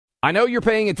I know you're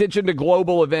paying attention to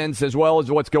global events as well as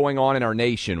what's going on in our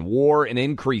nation. War and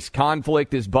increased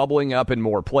conflict is bubbling up in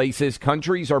more places.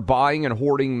 Countries are buying and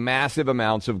hoarding massive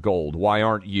amounts of gold. Why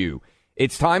aren't you?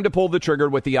 It's time to pull the trigger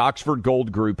with the Oxford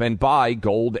Gold Group and buy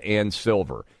gold and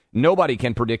silver. Nobody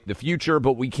can predict the future,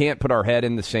 but we can't put our head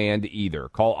in the sand either.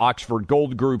 Call Oxford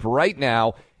Gold Group right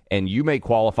now, and you may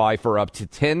qualify for up to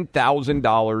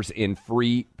 $10,000 in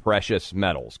free precious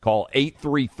metals. Call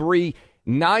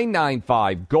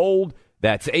 833-995-GOLD.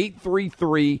 That's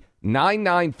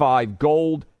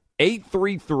 833-995-GOLD,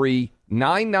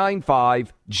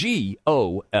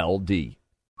 833-995-GOLD.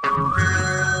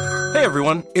 Hey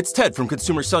everyone, it's Ted from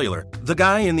Consumer Cellular, the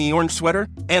guy in the orange sweater,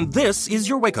 and this is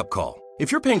your wake-up call.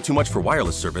 If you're paying too much for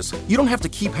wireless service, you don't have to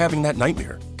keep having that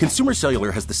nightmare. Consumer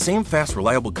Cellular has the same fast,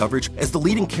 reliable coverage as the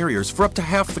leading carriers for up to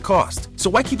half the cost. So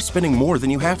why keep spending more than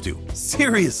you have to?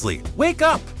 Seriously, wake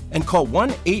up and call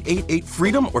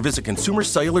 1-888-FREEDOM or visit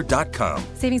consumercellular.com.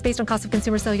 Savings based on cost of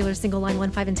Consumer Cellular single line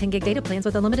 1, 5, and 10 gig data plans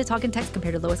with unlimited talk and text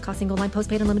compared to lowest cost single line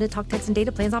postpaid unlimited talk, text, and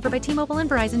data plans offered by T-Mobile and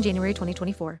Verizon January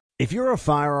 2024. If you're a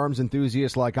firearms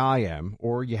enthusiast like I am,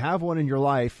 or you have one in your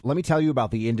life, let me tell you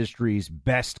about the industry's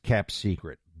best kept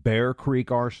secret, Bear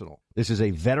Creek Arsenal. This is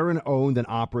a veteran-owned and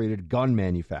operated gun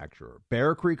manufacturer,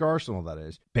 Bear Creek Arsenal, that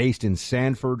is, based in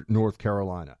Sanford, North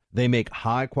Carolina. They make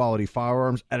high-quality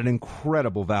firearms at an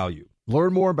incredible value.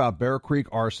 Learn more about Bear Creek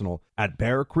Arsenal at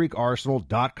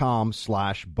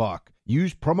bearcreekarsenal.com/buck.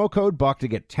 Use promo code BUCK to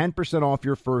get 10% off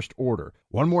your first order.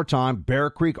 One more time,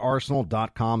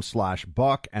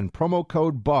 bearcreekarsenal.com/buck and promo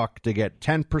code BUCK to get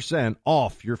 10%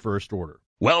 off your first order.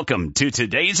 Welcome to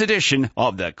today's edition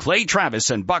of the Clay Travis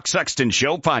and Buck Sexton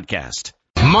Show podcast.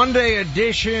 Monday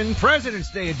edition,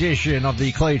 President's Day edition of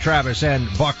the Clay Travis and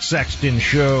Buck Sexton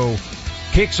Show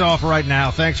kicks off right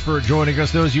now. Thanks for joining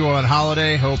us. Those of you on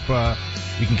holiday, hope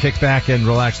you can kick back and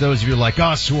relax. Those of you like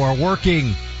us who are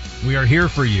working, we are here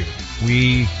for you.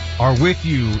 We are with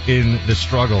you in the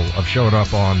struggle of showing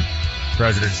up on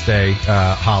President's Day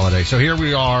holiday. So here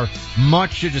we are,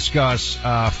 much to discuss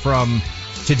from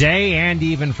today and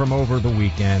even from over the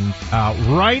weekend.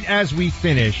 Right as we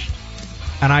finished,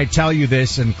 and I tell you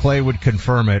this, and Clay would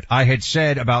confirm it, I had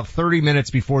said about 30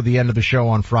 minutes before the end of the show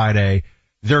on Friday,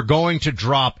 they're going to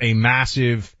drop a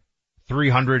massive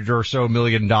 $300 or so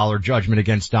million judgment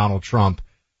against Donald Trump.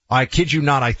 I kid you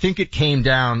not, I think it came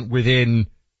down within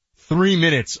 3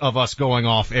 minutes of us going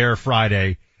off air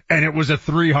Friday, and it was a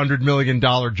 $300 million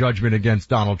judgment against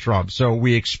Donald Trump. So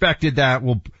we expected that.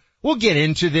 We'll get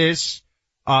into this.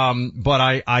 But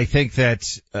I think that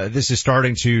this is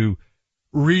starting to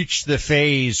reach the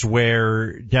phase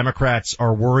where Democrats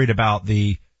are worried about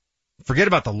forget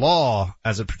about the law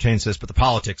as it pertains to this, but the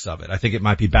politics of it. I think it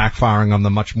might be backfiring on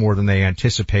them much more than they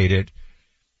anticipated.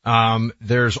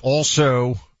 There's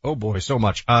also, oh boy, so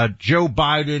much. Joe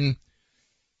Biden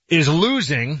is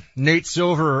losing. Nate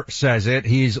Silver says it.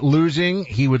 He's losing.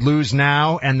 He would lose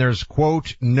now. And there's,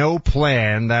 quote, no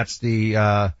plan. That's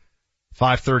the,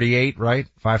 538, right?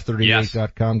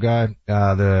 538.com guy.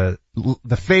 The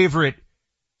favorite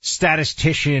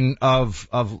statistician of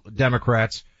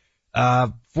Democrats.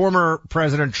 Former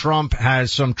President Trump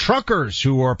has some truckers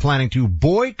who are planning to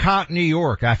boycott New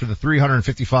York after the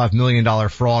 $355 million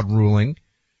fraud ruling.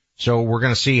 So we're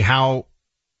going to see how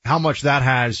much that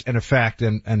has an effect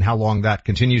and how long that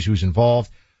continues, who's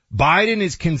involved. Biden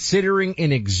is considering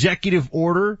an executive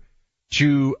order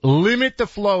to limit the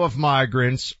flow of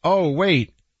migrants. Oh,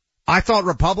 wait, I thought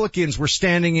Republicans were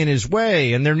standing in his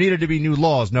way and there needed to be new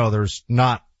laws. No, there's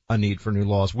not a need for new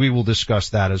laws. We will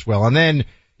discuss that as well. And then,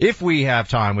 if we have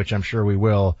time, which I'm sure we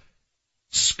will,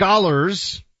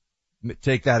 scholars,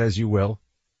 take that as you will,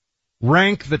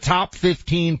 rank the top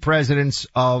 15 presidents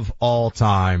of all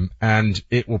time. And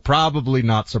it will probably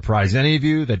not surprise any of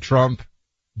you that Trump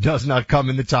does not come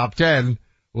in the top 10.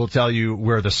 We'll tell you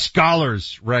where the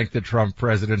scholars rank the Trump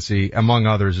presidency, among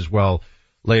others as well,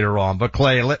 later on. But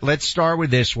Clay, let's start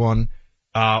with this one.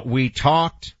 We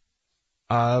talked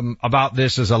about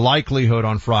this as a likelihood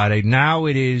on Friday. Now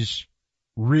it is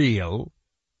real.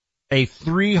 A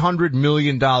 $300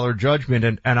 million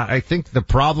judgment. And I think the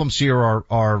problems here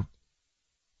are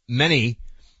many.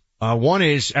 One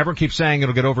is everyone keeps saying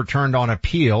it'll get overturned on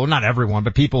appeal. Not everyone,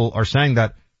 but people are saying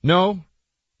that. No.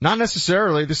 Not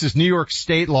necessarily. This is New York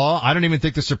state law. I don't even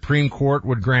think the Supreme Court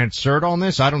would grant cert on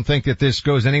this. I don't think that this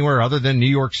goes anywhere other than New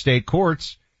York state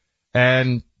courts.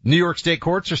 And New York state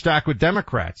courts are stacked with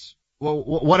Democrats. Well,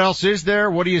 what else is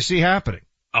there? What do you see happening?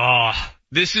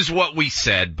 This is what we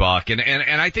said, Buck, and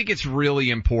I think it's really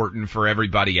important for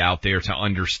everybody out there to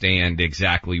understand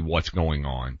exactly what's going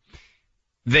on.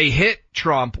 They hit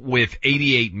Trump with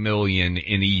 $88 million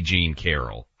in E. Jean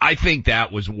Carroll. I think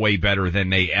that was way better than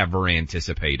they ever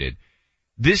anticipated.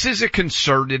 This is a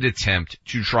concerted attempt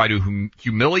to try to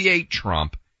humiliate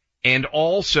Trump and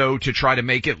also to try to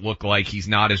make it look like he's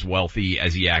not as wealthy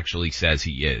as he actually says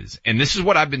he is. And this is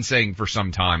what I've been saying for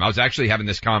some time. I was actually having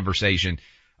this conversation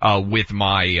with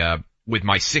my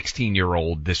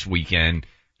 16-year-old this weekend,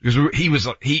 because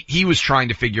he was trying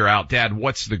to figure out, Dad,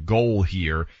 what's the goal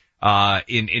here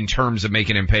in terms of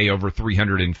making him pay over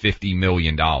 $350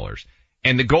 million.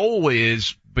 And the goal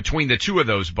is, between the two of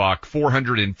those, Buck,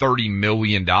 $430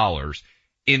 million.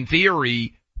 In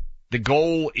theory, the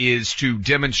goal is to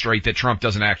demonstrate that Trump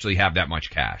doesn't actually have that much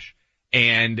cash.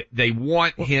 And they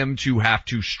want him to have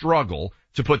to struggle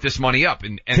to put this money up.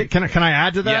 And Can I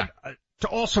add to that? Yeah. To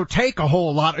also take a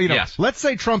whole lot, yes. Let's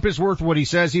say Trump is worth what he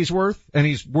says he's worth, and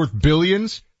he's worth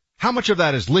billions. How much of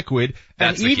that is liquid?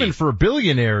 That's and even for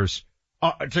billionaires,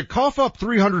 to cough up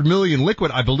 $300 million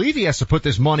liquid, I believe he has to put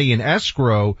this money in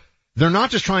escrow. They're not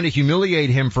just trying to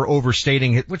humiliate him for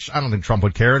overstating it, which I don't think Trump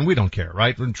would care, and we don't care,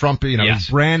 right? When Trump, yes. his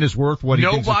brand is worth what he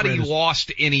thinks his brand is. Nobody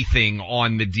lost anything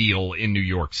on the deal in New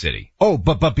York City. Oh,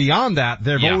 but beyond that,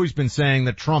 they've always been saying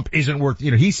that Trump isn't worth,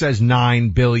 he says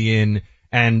 $9 billion,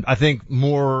 and I think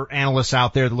more analysts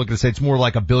out there that look at it say it's more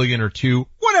like $1 billion or $2 billion.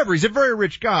 Whatever, he's a very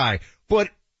rich guy, but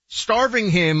starving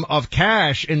him of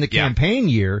cash in the campaign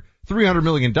year, $300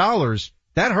 million,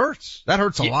 that hurts. That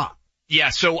hurts a lot. Yeah,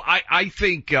 so I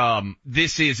think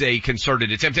this is a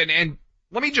concerted attempt. And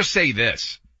let me just say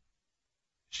this.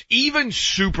 Even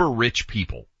super rich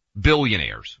people,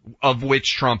 billionaires, of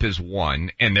which Trump is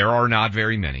one, and there are not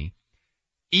very many,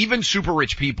 even super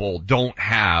rich people don't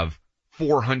have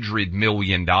 $400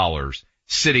 million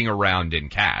sitting around in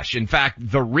cash. In fact,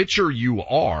 the richer you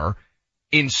are,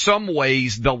 in some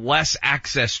ways, the less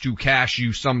access to cash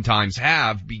you sometimes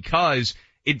have, because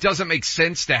it doesn't make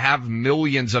sense to have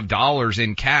millions of dollars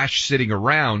in cash sitting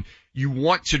around. You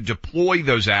want to deploy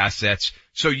those assets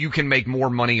so you can make more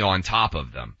money on top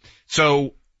of them.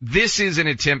 So this is an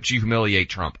attempt to humiliate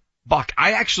Trump. Buck,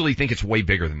 I actually think it's way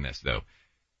bigger than this, though.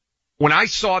 When I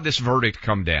saw this verdict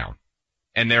come down,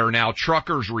 and there are now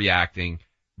truckers reacting,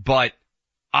 but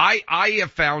I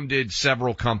have founded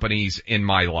several companies in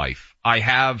my life. I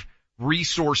have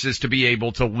resources to be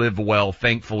able to live well,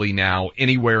 thankfully now,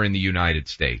 anywhere in the United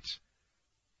States.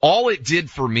 All it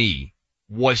did for me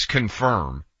was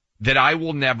confirm that I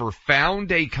will never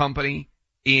found a company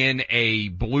in a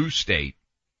blue state,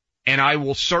 and I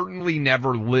will certainly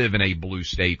never live in a blue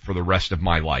state for the rest of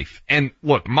my life. And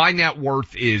look, my net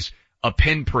worth is a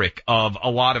pinprick of a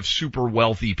lot of super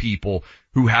wealthy people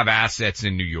who have assets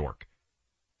in New York.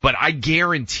 But I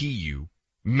guarantee you,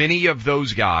 many of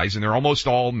those guys, and they're almost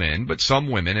all men, but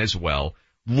some women as well,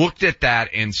 looked at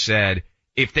that and said,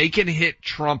 if they can hit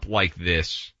Trump like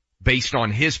this, based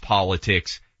on his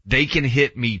politics, they can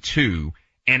hit me too.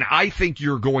 And I think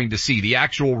you're going to see the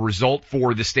actual result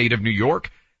for the state of New York.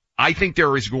 I think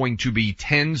there is going to be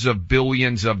tens of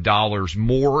billions of dollars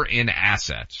more in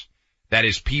assets. That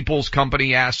is people's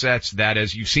company assets. That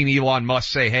is, you've seen Elon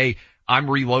Musk say, hey, I'm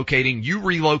relocating. You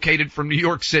relocated from New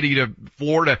York City to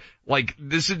Florida. Like,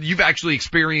 you've actually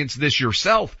experienced this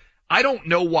yourself. I don't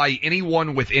know why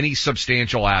anyone with any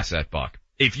substantial asset, Buck,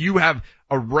 if you have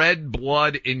a red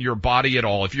blood in your body at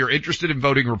all, if you're interested in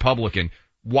voting Republican,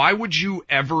 why would you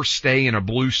ever stay in a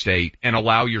blue state and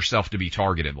allow yourself to be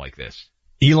targeted like this?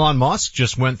 Elon Musk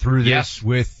just went through this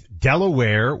with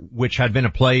Delaware, which had been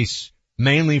a place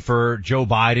mainly for Joe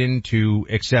Biden to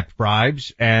accept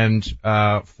bribes and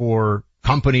for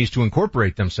companies to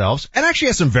incorporate themselves, and actually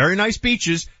has some very nice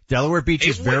beaches. Delaware Beach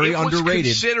is very underrated. It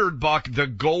was considered, Buck, the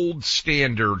gold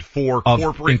standard for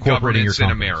corporate governance in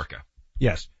America.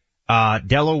 Yes.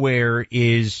 Delaware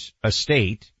is a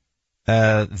state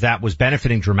that was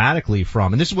benefiting dramatically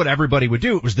from, and this is what everybody would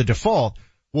do. It was the default.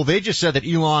 Well, they just said that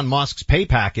Elon Musk's pay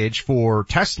package for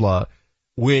Tesla,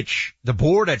 which the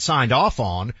board had signed off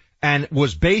on, and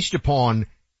was based upon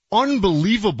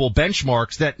unbelievable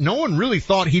benchmarks that no one really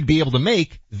thought he'd be able to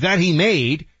make, that he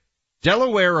made.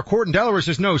 Delaware, a court in Delaware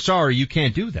says, no, sorry, you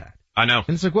can't do that. I know.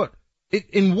 And it's like, what?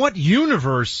 In what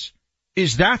universe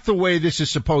is that the way this is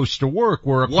supposed to work,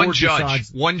 where a court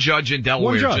decides? One judge in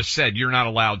Delaware just said you're not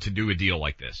allowed to do a deal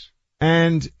like this.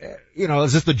 And,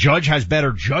 as if the judge has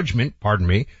better judgment,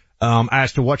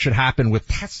 as to what should happen with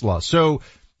Tesla. So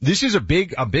this is a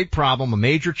big problem, a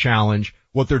major challenge.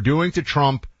 What they're doing to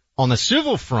Trump on the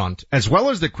civil front, as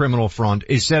well as the criminal front,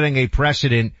 is setting a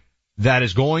precedent that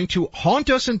is going to haunt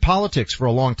us in politics for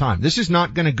a long time. This is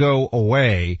not going to go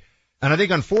away. And I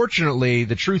think, unfortunately,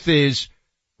 the truth is,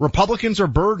 Republicans are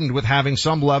burdened with having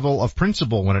some level of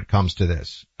principle when it comes to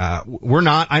this. We're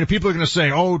not. I know people are going to say,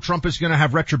 oh, Trump is going to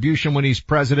have retribution when he's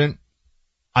president.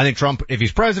 I think Trump, if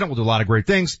he's president, will do a lot of great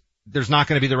things. There's not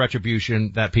going to be the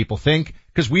retribution that people think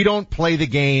because we don't play the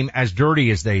game as dirty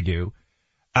as they do.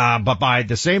 But by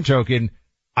the same token,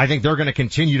 I think they're going to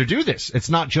continue to do this.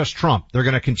 It's not just Trump. They're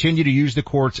going to continue to use the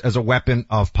courts as a weapon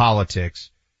of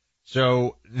politics.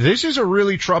 So this is a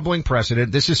really troubling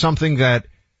precedent. This is something that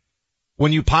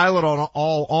when you pile it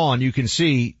all on, you can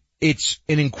see it's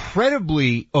an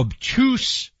incredibly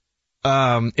obtuse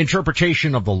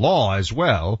interpretation of the law as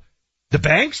well. The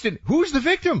banks didn't. Who's the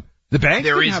victim? The banks.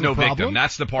 There didn't is have no a problem. victim.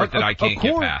 That's the part that I can't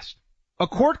get past. A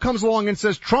court comes along and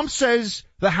says Trump says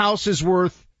the house is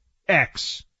worth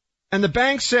X, and the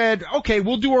bank said, okay,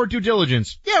 we'll do our due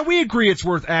diligence. Yeah, we agree it's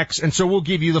worth X, and so we'll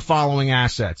give you the following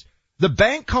assets. The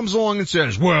bank comes along and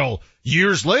says, well,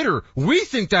 years later, we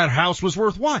think that house was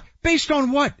worth Y. Based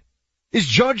on what? Is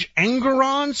Judge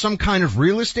Engoron some kind of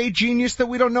real estate genius that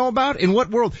we don't know about? In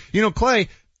what world? You know, Clay,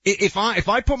 if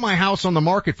I put my house on the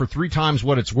market for 3 times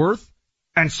what it's worth,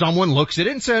 and someone looks at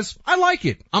it and says, I like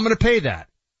it, I'm going to pay that.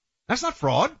 That's not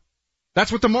fraud.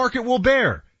 That's what the market will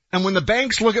bear. And when the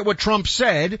banks look at what Trump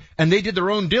said, and they did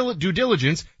their own due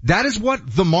diligence, that is what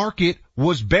the market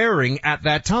was bearing at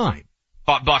that time.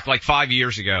 Buck, like 5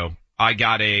 years ago, I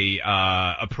got a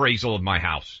appraisal of my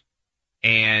house.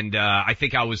 And I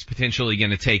think I was potentially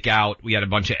going to take out, we had a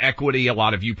bunch of equity. A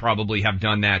lot of you probably have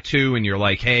done that too. And you're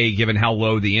like, hey, given how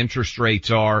low the interest rates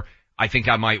are, I think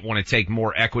I might want to take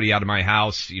more equity out of my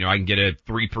house. You know, I can get a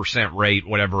 3% rate,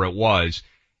 whatever it was.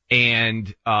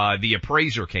 And the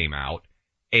appraiser came out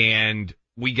and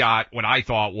we got what I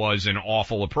thought was an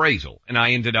awful appraisal. And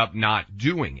I ended up not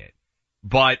doing it.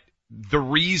 But the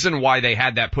reason why they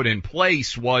had that put in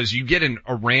place was you get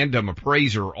a random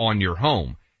appraiser on your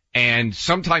home. And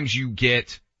sometimes you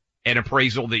get an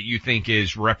appraisal that you think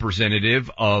is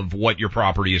representative of what your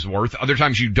property is worth. Other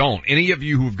times you don't. Any of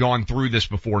you who've gone through this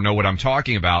before know what I'm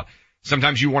talking about.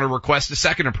 Sometimes you want to request a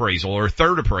second appraisal or a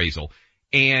third appraisal.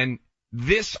 And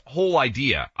this whole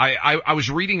idea, I was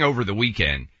reading over the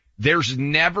weekend, there's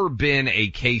never been a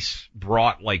case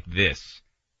brought like this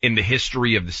in the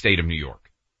history of the state of New York.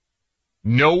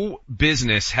 No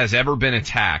business has ever been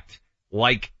attacked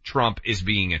like Trump is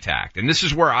being attacked. And this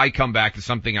is where I come back to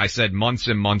something I said months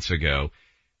and months ago.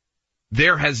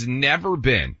 There has never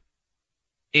been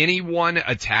anyone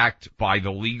attacked by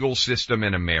the legal system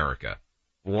in America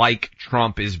like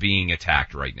Trump is being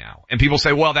attacked right now. And people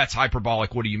say, well, that's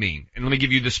hyperbolic. What do you mean? And let me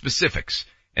give you the specifics.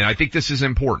 And I think this is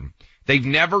important. They've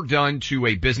never done to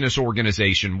a business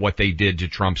organization what they did to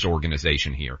Trump's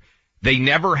organization here. They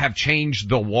never have changed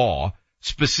the law,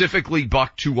 specifically,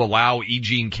 Buck, to allow E.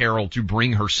 Jean Carroll to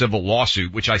bring her civil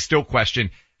lawsuit, which I still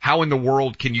question. How in the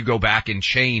world can you go back and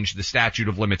change the statute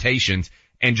of limitations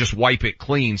and just wipe it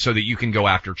clean so that you can go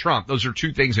after Trump? Those are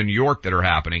two things in New York that are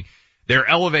happening. They're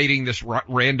elevating this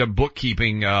random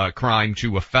bookkeeping crime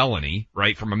to a felony,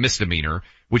 right, from a misdemeanor,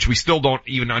 which we still don't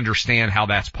even understand how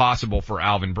that's possible for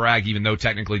Alvin Bragg, even though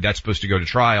technically that's supposed to go to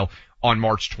trial on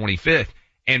March 25th.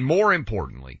 And more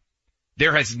importantly,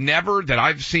 there has never, that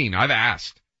I've seen, I've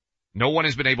asked, no one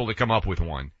has been able to come up with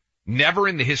one. Never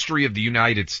in the history of the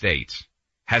United States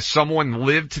has someone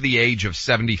lived to the age of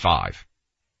 75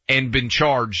 and been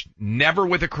charged never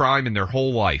with a crime in their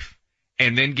whole life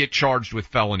and then get charged with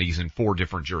felonies in 4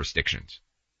 different jurisdictions.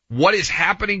 What is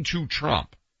happening to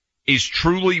Trump is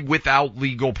truly without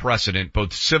legal precedent,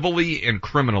 both civilly and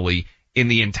criminally, in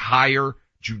the entire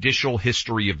judicial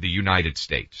history of the United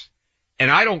States. And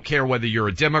I don't care whether you're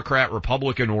a Democrat,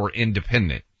 Republican, or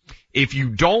independent. If you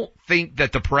don't think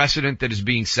that the precedent that is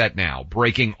being set now,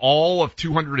 breaking all of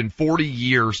 240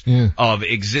 years of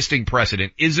existing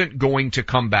precedent, isn't going to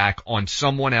come back on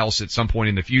someone else at some point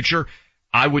in the future,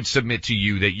 I would submit to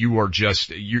you that you are just,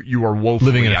 you are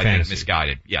woefully, living in a I fantasy. think,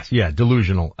 misguided. Yes. Yeah,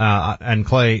 delusional. And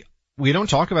Clay, we don't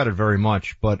talk about it very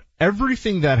much, but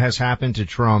everything that has happened to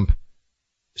Trump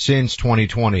since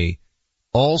 2020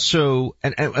 also,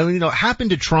 and you know,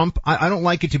 happened to Trump. I don't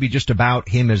like it to be just about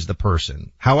him as the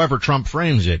person. However Trump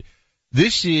frames it,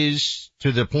 this is,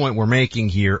 to the point we're making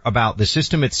here, about the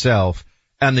system itself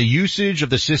and the usage of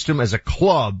the system as a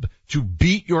club to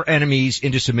beat your enemies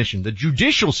into submission. The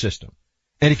judicial system.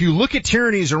 And if you look at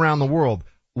tyrannies around the world,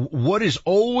 what is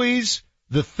always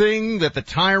the thing that the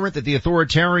tyrant, that the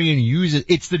authoritarian uses?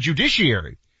 It's the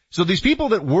judiciary. So these people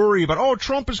that worry about, oh,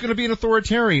 Trump is going to be an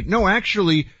authoritarian. No,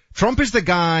 actually, Trump is the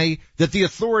guy that the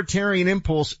authoritarian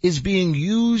impulse is being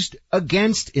used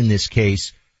against in this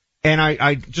case. And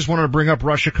I just wanted to bring up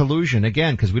Russia collusion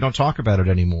again, because we don't talk about it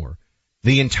anymore.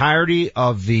 The entirety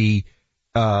of the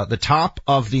the top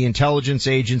of the intelligence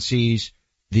agencies,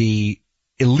 the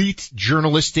elite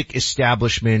journalistic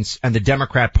establishments, and the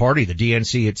Democrat Party, the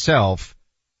DNC itself,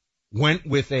 went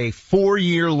with a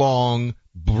 4-year-long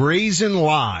brazen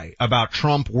lie about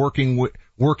Trump working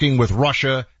with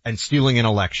Russia and stealing an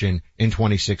election in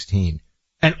 2016.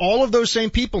 And all of those same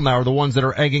people now are the ones that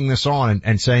are egging this on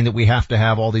and saying that we have to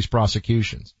have all these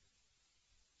prosecutions.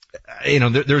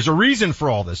 There's a reason for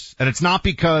all this, and it's not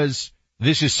because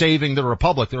this is saving the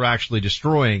republic. They're actually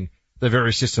destroying the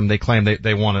very system they claim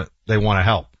they want to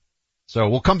help. So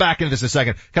we'll come back into this in a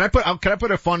second. Can I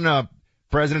put a fun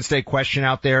President's Day question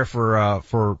out there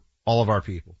for all of our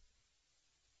people?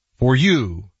 For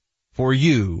you,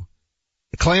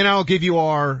 Clay and I will give you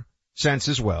our sense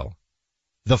as well.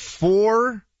 The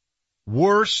 4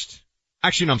 worst,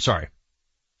 actually no, I'm sorry.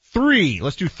 3,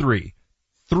 let's do 3.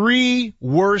 3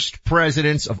 worst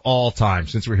presidents of all time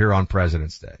since we're here on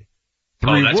President's Day.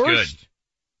 3 that's worst good.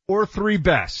 Or 3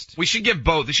 best. We should give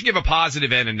both. We should give a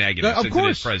positive and a negative of since course.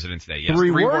 it is President's Day. Yes. 3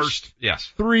 3 worst,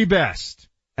 yes. 3 best.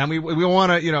 And we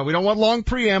want to, we don't want long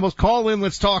preambles. Call in.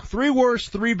 Let's talk 3 worst,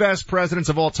 3 best presidents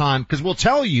of all time. Cause we'll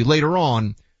tell you later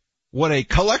on what a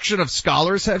collection of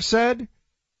scholars have said.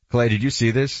 Clay, did you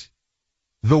see this?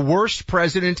 The worst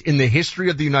president in the history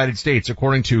of the United States,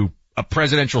 according to a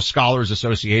Presidential Scholars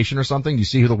Association or something. Do you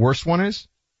see who the worst one is?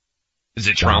 Is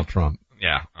it Donald Trump? Trump.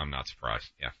 Yeah, I'm not surprised.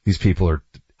 Yeah. These people are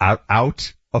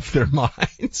out of their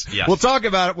minds. Yes. We'll talk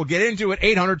about it. We'll get into it.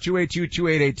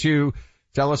 800-282-2882.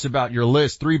 Tell us about your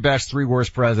list. 3 best, 3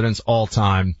 worst presidents all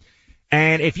time.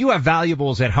 And if you have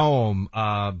valuables at home,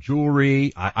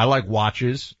 jewelry, I like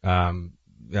watches. I'm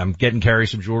getting carry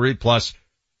some jewelry. Plus,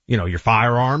 your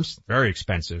firearms, very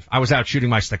expensive. I was out shooting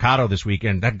my Staccato this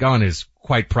weekend. That gun is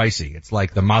quite pricey. It's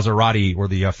like the Maserati or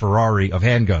the Ferrari of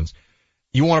handguns.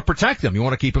 You want to protect them. You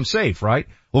want to keep them safe, right?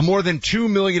 Well, more than 2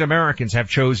 million Americans have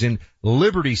chosen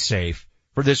Liberty Safe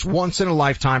for this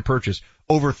once-in-a-lifetime purchase.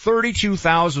 Over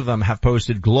 32,000 of them have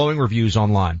posted glowing reviews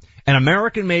online. An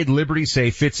American-made Liberty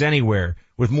Safe fits anywhere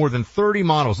with more than 30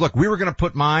 models. Look, we were going to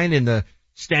put mine in the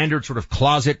standard sort of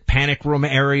closet panic room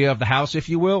area of the house, if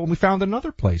you will, and we found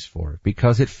another place for it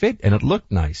because it fit and it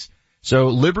looked nice. So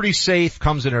Liberty Safe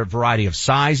comes in a variety of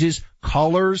sizes,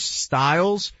 colors,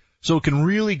 styles, so it can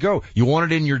really go. You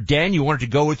want it in your den, you want it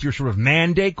to go with your sort of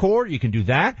man decor, you can do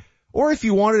that. Or if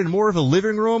you want it in more of a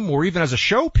living room or even as a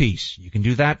showpiece, you can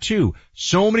do that too.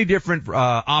 So many different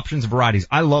options and varieties.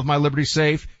 I love my Liberty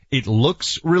Safe. It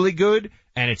looks really good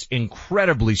and it's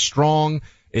incredibly strong.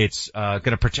 It's going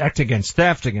to protect against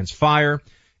theft, against fire,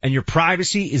 and your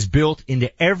privacy is built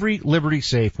into every Liberty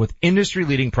Safe with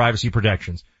industry-leading privacy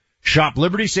protections. Shop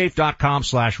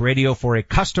libertysafe.com/radio for a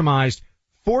customized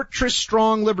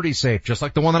fortress-strong Liberty Safe, just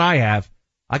like the one that I have.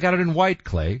 I got it in white,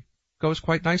 Clay. Goes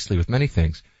quite nicely with many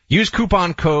things. Use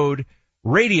coupon code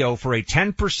RADIO for a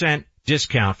 10%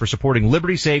 discount for supporting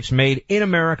Liberty Safes made in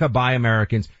America by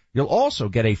Americans. You'll also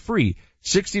get a free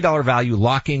 $60 value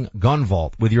locking gun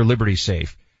vault with your Liberty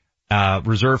Safe,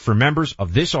 reserved for members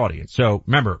of this audience. So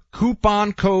remember,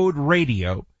 coupon code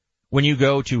RADIO when you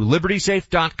go to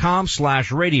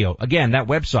libertysafe.com/radio. Again, that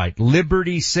website,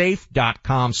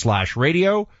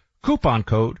 libertysafe.com/radio, coupon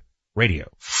code RADIO.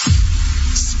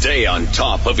 Stay on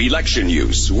top of election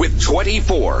news with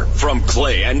 24 from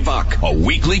Clay and Buck, a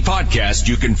weekly podcast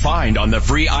you can find on the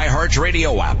free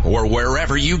iHeartRadio app or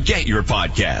wherever you get your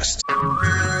podcasts.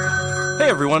 Hey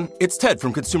everyone, it's Ted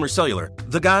from Consumer Cellular,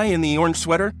 the guy in the orange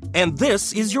sweater, and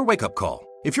this is your wake-up call.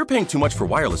 If you're paying too much for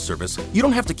wireless service, you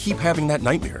don't have to keep having that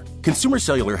nightmare. Consumer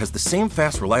Cellular has the same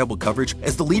fast, reliable coverage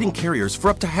as the leading carriers for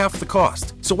up to half the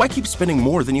cost. So why keep spending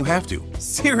more than you have to?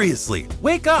 Seriously,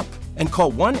 wake up and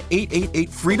call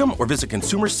 1-888-FREEDOM or visit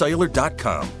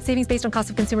consumercellular.com. Savings based on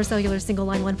cost of Consumer Cellular single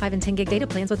line 1, 5, and 10 gig data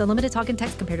plans with unlimited talk and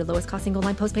text compared to lowest cost single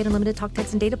line postpaid unlimited talk,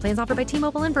 text, and data plans offered by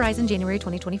T-Mobile and Verizon January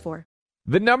 2024.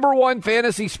 The number one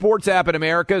fantasy sports app in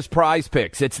America is Prize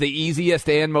Picks. It's the easiest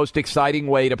and most exciting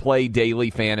way to play daily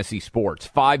fantasy sports.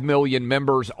 5 million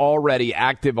members already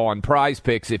active on Prize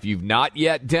Picks. If you've not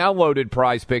yet downloaded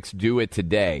Prize Picks, do it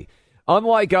today.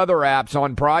 Unlike other apps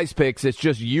on Prize Picks, it's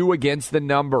just you against the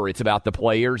number. It's about the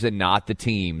players and not the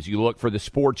teams. You look for the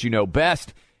sports you know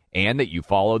best and that you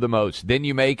follow the most. Then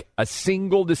you make a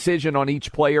single decision on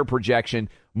each player projection,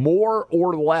 more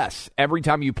or less. Every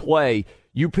time you play,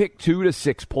 you pick 2 to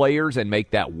 6 players and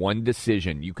make that one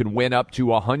decision. You can win up to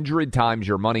 100 times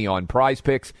your money on Prize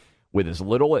Picks with as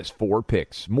little as 4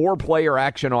 picks. More player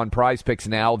action on Prize Picks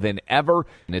now than ever,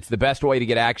 and it's the best way to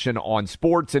get action on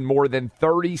sports in more than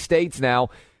 30 states now.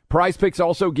 Prize Picks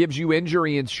also gives you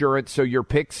injury insurance so your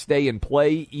picks stay in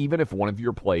play even if one of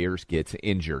your players gets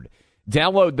injured.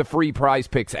 Download the free Prize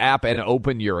Picks app and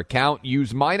open your account.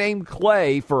 Use my name,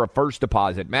 Clay, for a first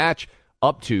deposit match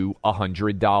up to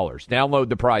 $100. Download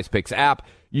the Prize Picks app.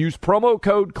 Use promo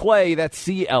code CLAY, that's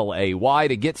CLAY,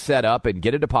 to get set up and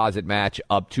get a deposit match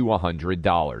up to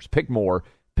 $100. Pick more,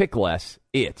 pick less.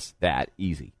 It's that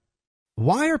easy.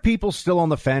 Why are people still on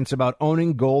the fence about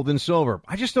owning gold and silver?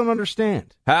 I just don't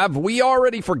understand. Have we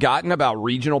already forgotten about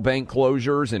regional bank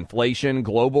closures, inflation,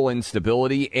 global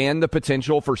instability, and the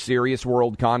potential for serious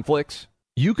world conflicts?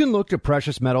 You can look to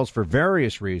precious metals for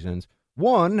various reasons.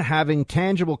 1, having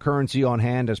tangible currency on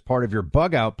hand as part of your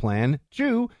bug-out plan.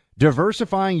 2,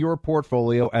 diversifying your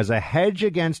portfolio as a hedge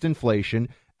against inflation.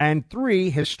 And 3,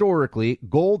 historically,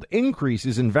 gold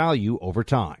increases in value over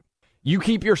time. You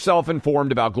keep yourself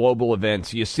informed about global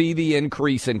events. You see the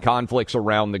increase in conflicts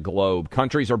around the globe.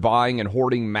 Countries are buying and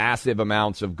hoarding massive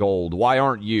amounts of gold. Why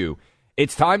aren't you?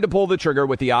 It's time to pull the trigger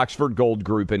with the Oxford Gold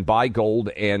Group and buy gold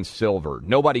and silver.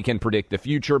 Nobody can predict the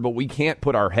future, but we can't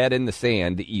put our head in the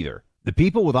sand either. The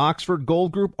people with Oxford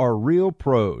Gold Group are real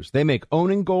pros. They make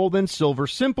owning gold and silver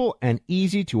simple and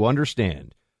easy to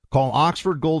understand. Call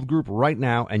Oxford Gold Group right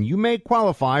now, and you may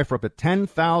qualify for up to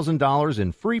 $10,000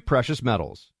 in free precious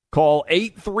metals. Call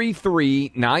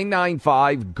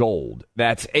 833-995-GOLD.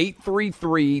 That's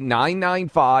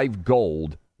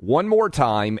 833-995-GOLD. One more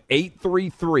time,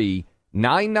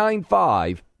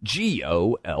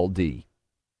 833-995-GOLD.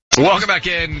 Welcome back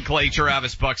in, Clay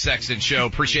Travis, Buck Sexton Show.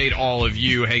 Appreciate all of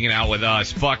you hanging out with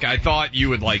us. Buck, I thought you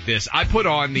would like this. I put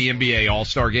on the NBA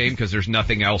All-Star Game because there's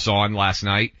nothing else on last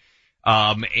night.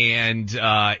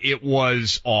 It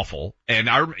was awful. And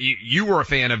you were a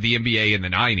fan of the NBA in the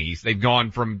 90s. They've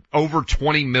gone from over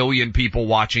 20 million people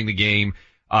watching the game,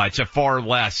 to far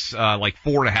less, like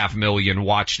 4.5 million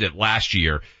watched it last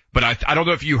year. But I don't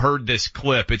know if you heard this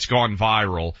clip. It's gone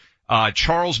viral.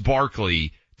 Charles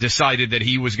Barkley decided that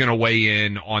he was going to weigh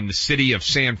in on the city of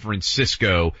San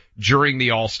Francisco during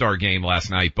the All-Star game last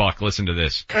night. Buck, listen to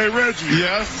this. Hey, Reggie.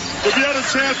 Yes? If you had a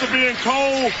chance of being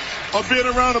cold or being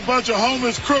around a bunch of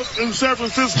homeless crooks in San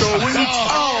Francisco, when you...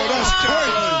 Oh, that's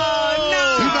crazy.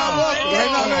 No. You're not welcome. They're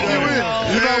not letting you in.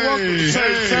 You're not welcome.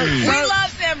 We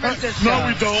love San Francisco. No,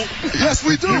 we don't. Yes,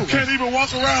 we do. You can't even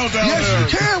walk around down there.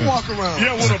 Yes, you can walk around.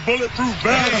 Yeah, with a bulletproof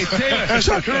bag and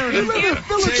security.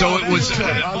 So it was,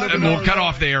 we'll cut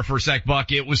off there for a sec,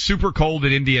 Buck. It was super cold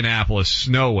in Indianapolis,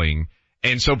 snowing.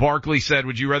 And so Barkley said,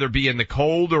 would you rather be in the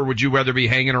cold or would you rather be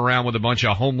hanging around with a bunch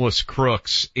of homeless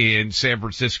crooks in San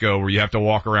Francisco where you have to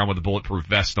walk around with a bulletproof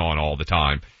vest on all the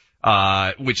time?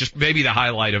 Which is maybe the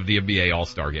highlight of the NBA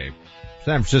All-Star game.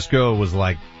 San Francisco was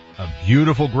like a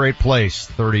beautiful, great place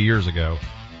 30 years ago.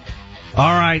 All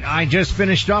right, I just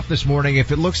finished up this morning.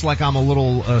 If it looks like I'm a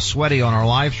little sweaty on our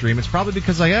live stream, it's probably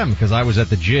because I was at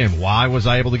the gym. Why was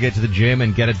I able to get to the gym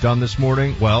and get it done this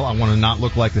morning? Well, I want to not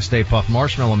look like the Stay Puft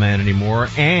Marshmallow Man anymore,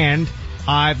 and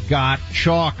I've got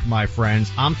chalk, my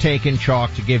friends. I'm taking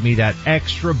chalk to give me that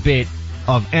extra bit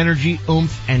of energy,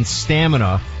 oomph, and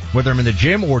stamina, whether I'm in the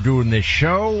gym or doing this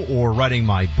show or writing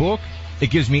my book. It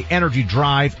gives me energy,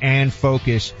 drive, and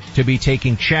focus to be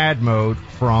taking Chad mode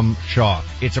from Chalk.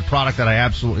 It's a product that I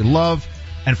absolutely love.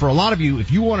 And for a lot of you,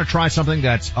 if you want to try something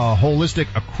that's holistic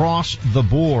across the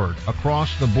board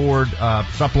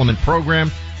supplement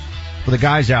program, for the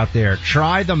guys out there,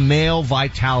 try the Male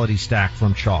Vitality Stack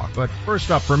from Chalk. But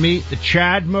first up for me, the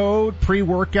Chad mode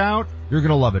pre-workout, you're going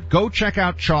to love it. Go check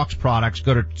out Chalk's products.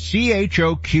 Go to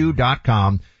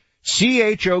CHOQ.com.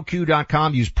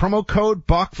 CHOQ.com. Use promo code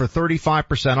BUCK for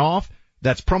 35% off.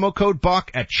 That's promo code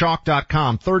BUCK at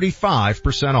chalk.com.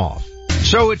 35% off.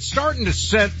 So it's starting to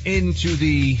set into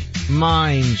the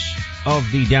minds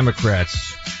of the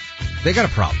Democrats. They got a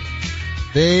problem.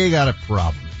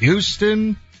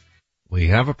 Houston, we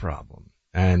have a problem.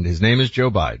 And his name is Joe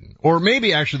Biden. Or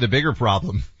maybe actually the bigger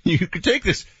problem. You could take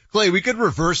this, Clay, we could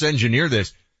reverse engineer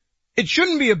this. It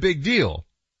shouldn't be a big deal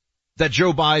that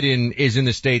Joe Biden is in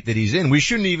the state that he's in. We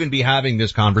shouldn't even be having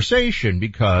this conversation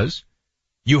because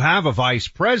you have a vice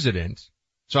president.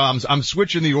 So I'm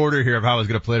switching the order here of how I was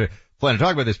going to plan to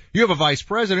talk about this. You have a vice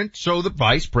president. So the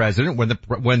vice president,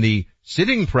 when the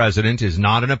sitting president is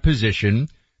not in a position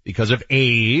because of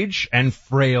age and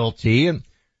frailty, and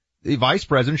the vice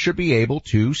president should be able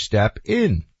to step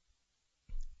in.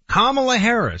 Kamala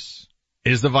Harris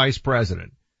is the vice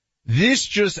president. This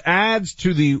just adds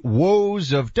to the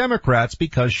woes of Democrats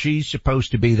because she's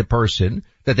supposed to be the person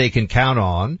that they can count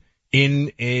on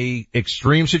in a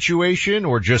extreme situation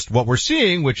or just what we're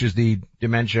seeing, which is the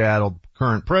dementia-addled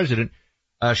current president.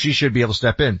 She should be able to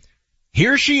step in.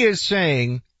 Here she is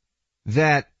saying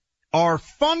that our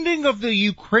funding of the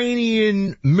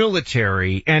Ukrainian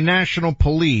military and national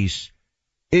police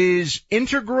is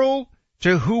integral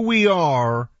to who we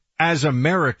are as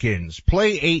Americans.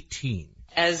 Play 18.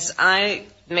 As I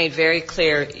made very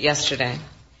clear yesterday,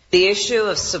 the issue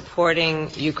of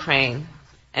supporting Ukraine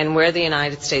and where the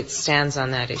United States stands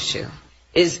on that issue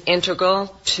is integral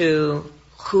to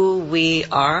who we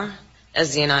are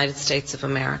as the United States of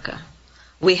America.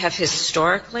 We have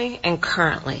historically and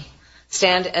currently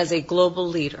stand as a global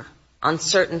leader on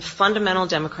certain fundamental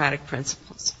democratic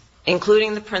principles,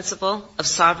 including the principle of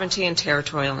sovereignty and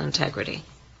territorial integrity.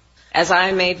 As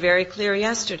I made very clear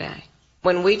yesterday,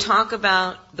 when we talk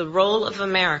about the role of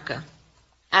America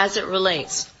as it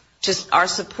relates to our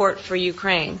support for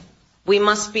Ukraine, we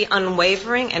must be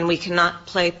unwavering and we cannot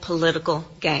play political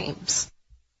games.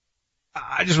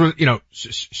 I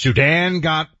just, Sudan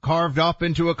got carved up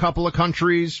into a couple of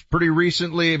countries pretty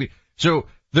recently. So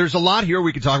there's a lot here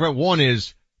we could talk about. One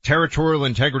is territorial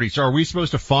integrity. So are we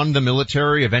supposed to fund the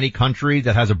military of any country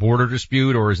that has a border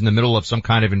dispute or is in the middle of some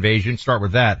kind of invasion? Start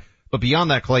with that. But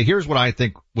beyond that, Clay, here's what I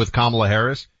think with Kamala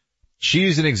Harris.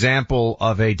 She's an example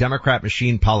of a Democrat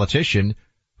machine politician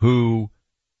who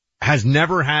has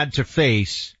never had to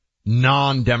face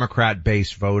non-Democrat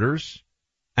based voters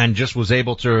and just was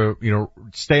able to,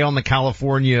 stay on the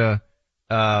California,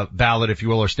 ballot, if you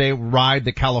will, or ride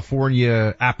the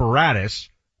California apparatus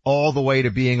all the way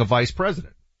to being a vice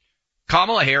president.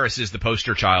 Kamala Harris is the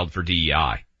poster child for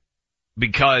DEI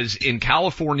because in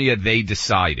California they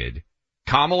decided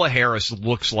Kamala Harris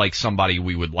looks like somebody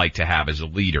we would like to have as a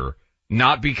leader,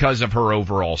 not because of her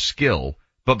overall skill,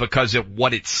 but because of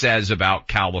what it says about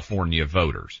California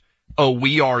voters. Oh,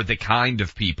 we are the kind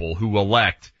of people who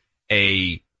elect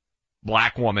a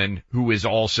black woman who is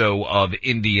also of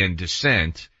Indian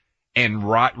descent and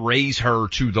raise her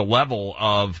to the level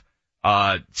of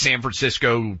San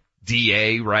Francisco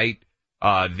DA, right?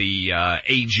 The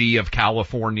AG of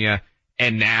California,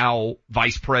 and now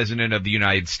Vice President of the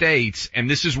United States. And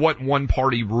this is what one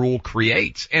party rule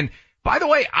creates. And by the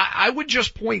way, I would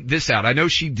just point this out. I know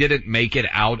she didn't make it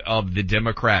out of the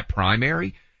Democrat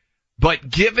primary, but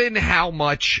given how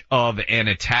much of an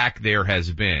attack there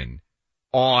has been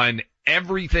on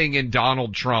everything in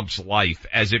Donald Trump's life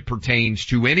as it pertains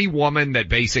to any woman that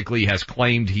basically has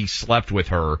claimed he slept with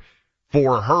her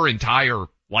for her entire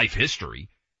life history.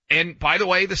 And by the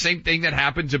way, the same thing that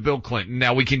happened to Bill Clinton.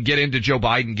 Now we can get into Joe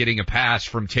Biden getting a pass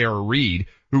from Tara Reid,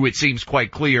 who it seems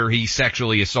quite clear he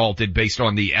sexually assaulted based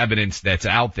on the evidence that's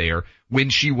out there when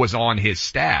she was on his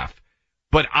staff.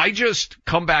 But I just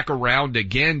come back around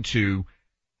again to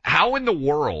how in the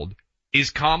world is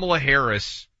Kamala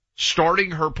Harris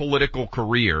starting her political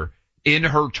career in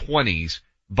her 20s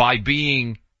by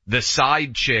being the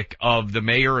side chick of the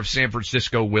mayor of San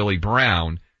Francisco, Willie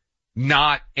Brown,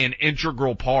 not an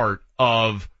integral part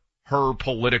of her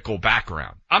political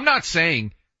background. I'm not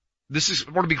saying I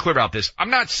want to be clear about this. I'm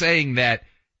not saying that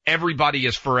everybody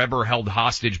is forever held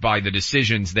hostage by the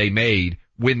decisions they made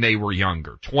when they were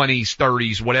younger, 20s,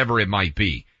 30s, whatever it might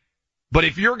be. But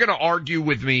if you're going to argue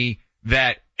with me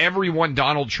that everyone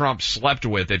Donald Trump slept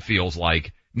with, it feels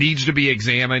like, needs to be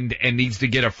examined and needs to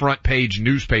get a front page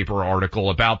newspaper article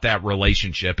about that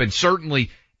relationship. And certainly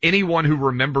anyone who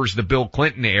remembers the Bill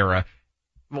Clinton era,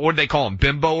 what do they call them?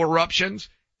 Bimbo eruptions?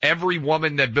 Every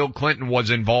woman that Bill Clinton was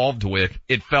involved with,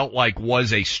 it felt like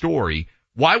was a story.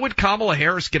 Why would Kamala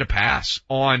Harris get a pass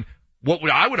on what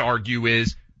I would argue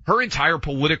is her entire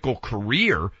political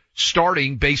career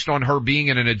starting based on her being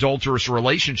in an adulterous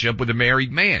relationship with a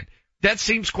married man? That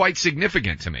seems quite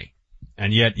significant to me.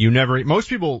 And yet most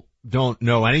people don't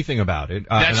know anything about it.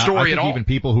 That story I think at all. Even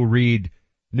people who read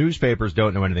newspapers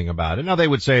don't know anything about it. Now they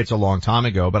would say it's a long time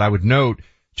ago, but I would note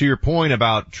to your point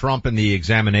about Trump and the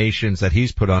examinations that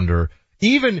he's put under,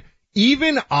 even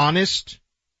honest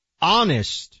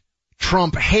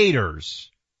Trump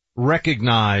haters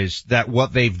recognize that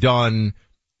what they've done,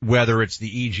 whether it's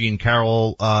the E. Jean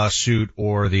Carroll suit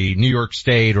or the New York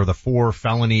State or the 4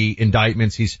 felony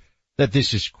indictments, that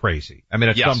this is crazy. I mean,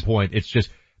 at some point, it's just,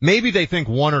 maybe they think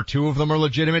 1 or 2 of them are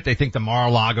legitimate. They think the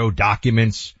Mar-a-Lago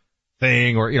documents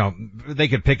thing, or, they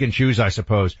could pick and choose, I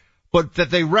suppose. But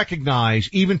that they recognize,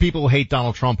 even people who hate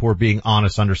Donald Trump who are being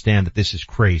honest understand that this is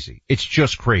crazy. It's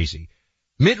just crazy.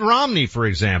 Mitt Romney, for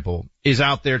example, is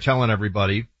out there telling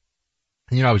everybody,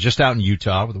 I was just out in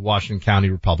Utah with the Washington County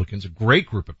Republicans, a great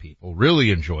group of people,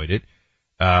 really enjoyed it.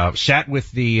 Sat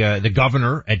with the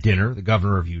governor at dinner, the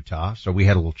governor of Utah, so we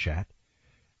had a little chat.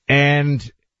 And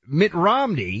Mitt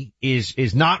Romney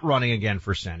is not running again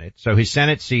for Senate, so his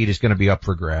Senate seat is going to be up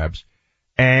for grabs.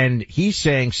 And he's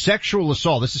saying sexual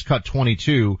assault, this is cut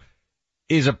 22,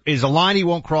 is a line he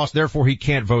won't cross, therefore he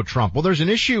can't vote Trump. Well, there's an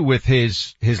issue with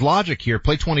his logic here.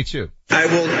 Play 22. I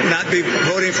will not be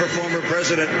voting for former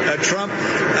President Trump.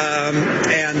 I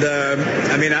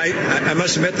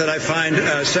must admit that I find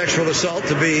sexual assault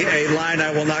to be a line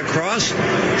I will not cross,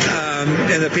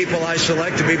 and the people I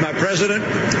select to be my president.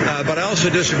 But I also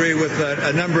disagree with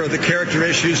a number of the character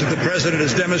issues that the president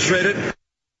has demonstrated.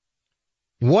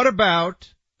 What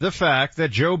about the fact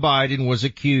that Joe Biden was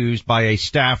accused by a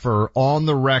staffer on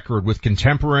the record with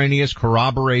contemporaneous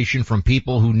corroboration from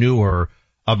people who knew her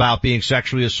about being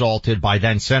sexually assaulted by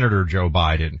then Senator Joe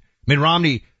Biden? Mitt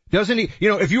Romney, doesn't he,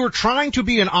 if you were trying to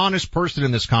be an honest person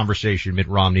in this conversation, Mitt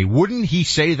Romney, wouldn't he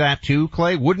say that too,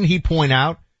 Clay? Wouldn't he point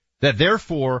out that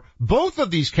therefore both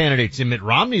of these candidates in Mitt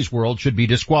Romney's world should be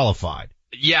disqualified?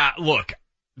 Yeah, look,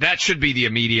 that should be the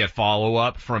immediate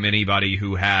follow-up from anybody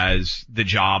who has the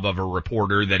job of a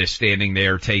reporter that is standing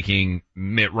there taking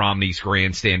Mitt Romney's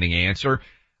grandstanding answer.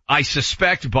 I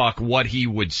suspect, Buck, what he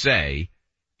would say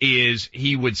is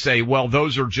he would say, well,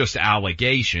 those are just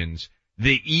allegations.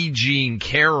 The E. Jean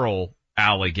Carroll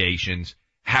allegations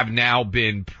have now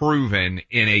been proven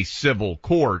in a civil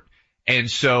court,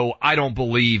 and so I don't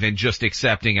believe in just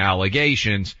accepting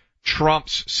allegations.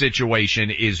 Trump's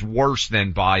situation is worse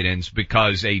than Biden's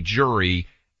because a jury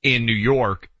in New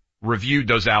York reviewed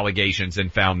those allegations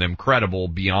and found them credible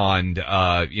beyond,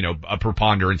 a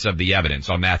preponderance of the evidence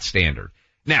on that standard.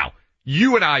 Now,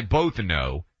 you and I both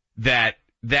know that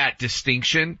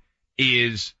distinction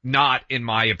is not, in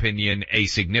my opinion, a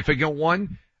significant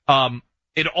one.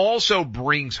 It also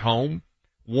brings home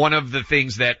one of the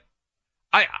things that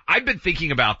I've been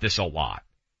thinking about this a lot.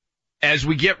 As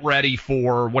we get ready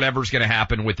for whatever's going to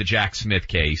happen with the Jack Smith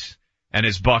case, and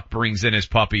as Buck brings in his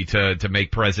puppy to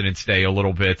make President's Day a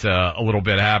little bit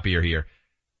happier here.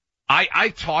 I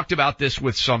talked about this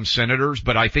with some senators,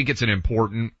 but I think it's an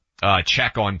important,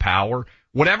 check on power.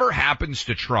 Whatever happens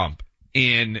to Trump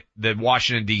in the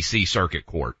Washington D.C. Circuit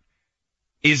Court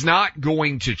is not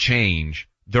going to change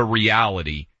the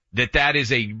reality that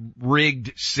is a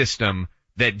rigged system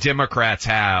that Democrats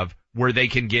have where they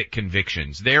can get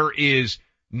convictions. There is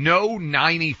no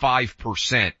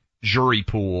 95% jury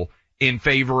pool in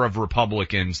favor of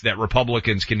Republicans that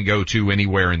Republicans can go to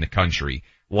anywhere in the country,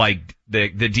 like the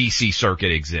D.C.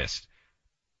 Circuit exists.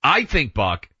 I think,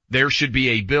 Buck, there should be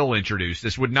a bill introduced.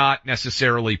 This would not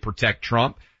necessarily protect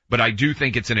Trump, but I do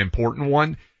think it's an important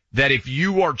one, that if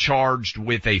you are charged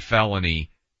with a felony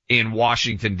in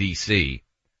Washington, D.C.,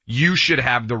 you should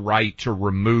have the right to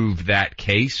remove that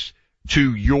case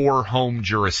to your home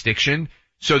jurisdiction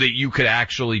so that you could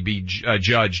actually be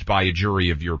judged by a jury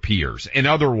of your peers. In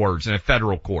other words, in a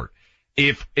federal court,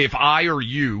 if I or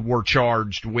you were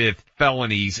charged with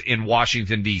felonies in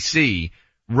Washington, D.C.,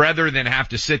 rather than have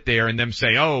to sit there and them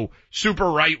say, oh,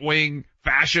 super right-wing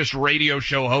fascist radio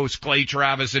show hosts Clay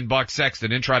Travis and Buck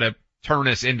Sexton, and try to turn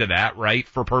us into that, right,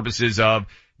 for purposes of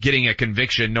getting a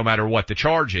conviction no matter what the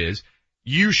charge is,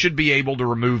 you should be able to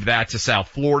remove that to South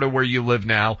Florida where you live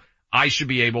now. I should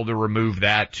be able to remove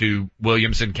that to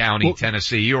Williamson County,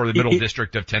 Tennessee, or the Middle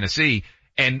District of Tennessee,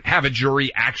 and have a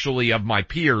jury actually of my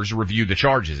peers review the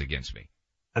charges against me.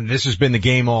 And this has been the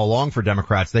game all along for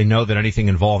Democrats. They know that anything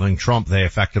involving Trump, they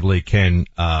effectively can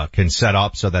set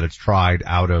up so that it's tried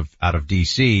out of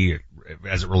D.C.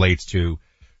 as it relates to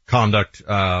conduct,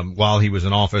 while he was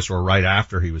in office or right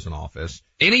after he was in office.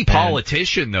 Any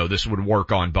politician, though, this would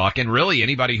work on, Buck, and really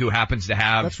anybody who happens to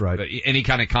have That's right. any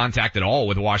kind of contact at all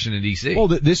with Washington, D.C. Well,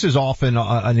 this is often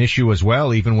an issue as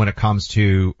well, even when it comes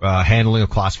to handling of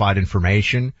classified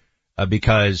information,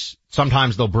 because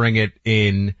sometimes they'll bring it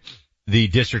in the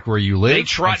district where you live. They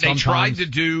tried to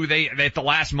do, at the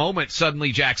last moment,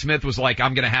 suddenly Jack Smith was like,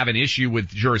 I'm going to have an issue with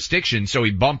jurisdiction, so he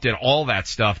bumped all that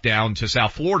stuff down to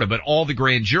South Florida, but all the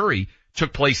grand jury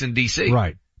took place in D.C.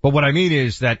 Right. But what I mean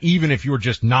is that even if you're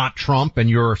just not Trump and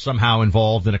you're somehow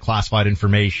involved in a classified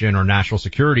information or national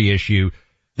security issue,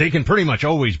 they can pretty much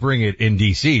always bring it in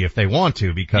D.C. if they want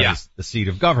to, because it's the seat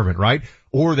of government, right?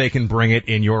 Or they can bring it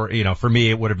in your, for me,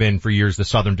 it would have been for years the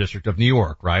Southern District of New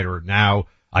York, right? Or now,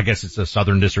 I guess it's the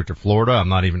Southern District of Florida. I'm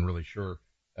not even really sure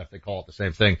if they call it the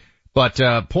same thing.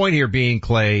 But, point here being,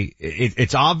 Clay,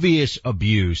 it's obvious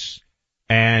abuse,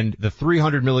 and the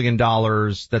 $300 million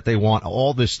that they want,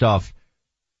 all this stuff,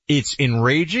 it's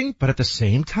enraging, but at the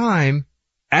same time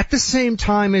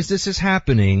as this is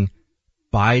happening,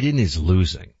 Biden is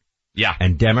losing. Yeah.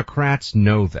 And Democrats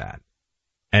know that.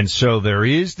 And so there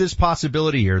is this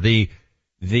possibility here. The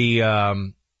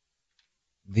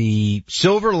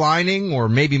silver lining, or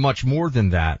maybe much more than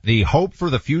that, the hope for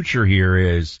the future here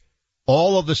is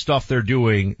all of the stuff they're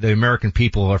doing, the American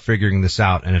people are figuring this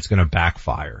out, and it's going to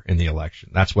backfire in the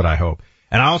election. That's what I hope.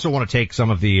 And I also want to take some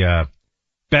of the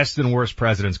best and worst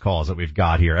presidents calls that we've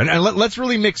got here. And let's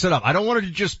really mix it up. I don't want it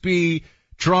to just be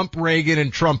Trump, Reagan,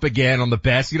 and Trump again on the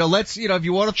best. Let's, if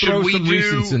you want to throw some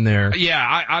recents in there.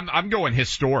 Yeah, I'm going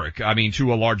historic. I mean,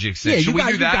 to a large extent. Yeah, Should we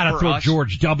do that gotta for throw us?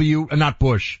 George W., not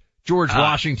Bush. George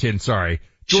Washington, sorry.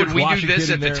 Should we Washington do this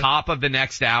at there. the top of the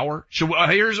next hour?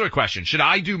 Here's a question. Should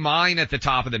I do mine at the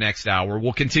top of the next hour?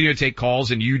 We'll continue to take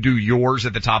calls and you do yours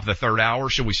at the top of the third hour.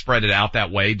 Should we spread it out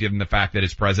that way, given the fact that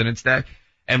it's President's Day,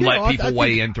 and let people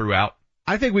weigh in throughout?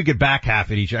 I think we could back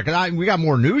half at each other. We got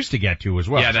more news to get to as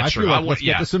well. Yeah, that's so I true. feel like let's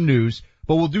get to some news,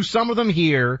 but we'll do some of them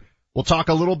here. We'll talk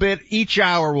a little bit. Each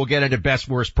hour we'll get into best,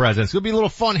 worst presidents. It'll be a little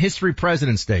fun history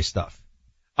President's Day stuff.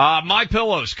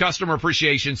 MyPillow's customer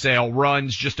appreciation sale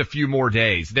runs just a few more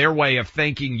days. Their way of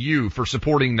thanking you for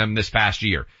supporting them this past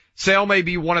year. Sale may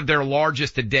be one of their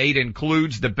largest to date,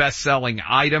 includes the best-selling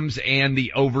items and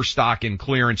the overstock and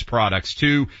clearance products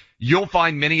too. You'll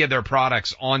find many of their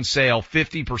products on sale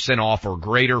 50% off or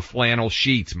greater. Flannel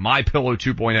sheets, MyPillow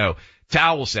 2.0,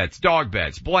 towel sets, dog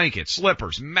beds, blankets,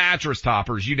 slippers, mattress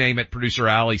toppers, you name it. Producer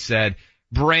Allie said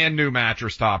brand new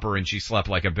mattress topper and she slept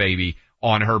like a baby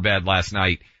on her bed last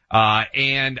night.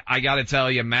 And I gotta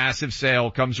tell you, massive sale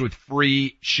comes with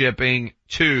free shipping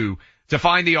too. To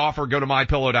find the offer, go to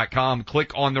MyPillow.com,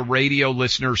 click on the radio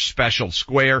listener special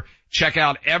square, check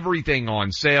out everything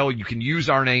on sale. You can use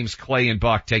our names, Clay and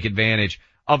Buck, take advantage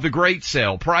of the great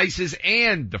sale prices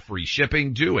and the free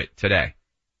shipping. Do it today.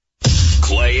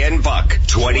 Clay and Buck,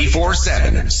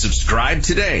 24/7. Subscribe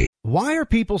today. Why are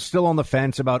people still on the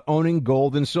fence about owning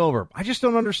gold and silver? I just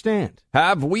don't understand.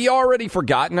 Have we already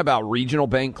forgotten about regional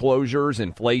bank closures,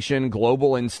 inflation,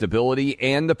 global instability,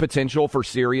 and the potential for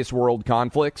serious world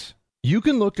conflicts? You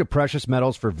can look to precious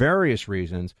metals for various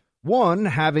reasons. 1,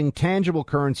 having tangible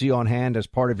currency on hand as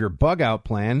part of your bug-out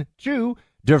plan. 2,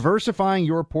 diversifying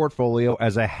your portfolio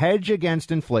as a hedge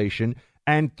against inflation.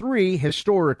 And 3,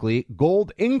 historically,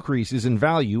 gold increases in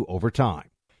value over time.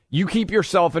 You keep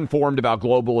yourself informed about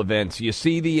global events. You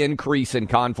see the increase in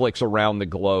conflicts around the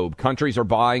globe. Countries are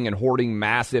buying and hoarding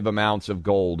massive amounts of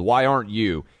gold. Why aren't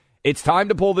you? It's time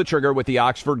to pull the trigger with the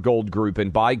Oxford Gold Group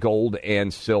and buy gold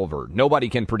and silver. Nobody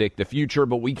can predict the future,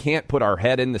 but we can't put our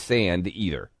head in the sand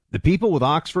either. The people with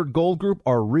Oxford Gold Group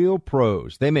are real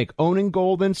pros. They make owning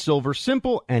gold and silver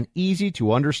simple and easy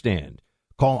to understand.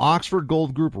 Call Oxford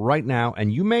Gold Group right now,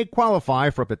 and you may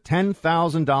qualify for up to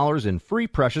 $10,000 in free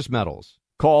precious metals.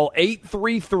 Call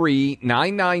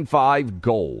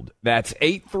 833-995-GOLD. That's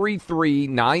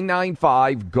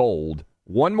 833-995-GOLD.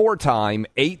 One more time,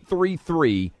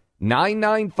 833-995-GOLD.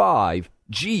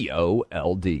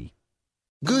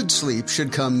 Good sleep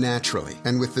should come naturally,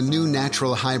 and with the new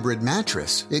Natural Hybrid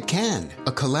mattress, it can.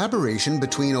 A collaboration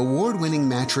between award-winning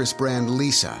mattress brand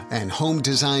Leesa and home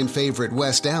design favorite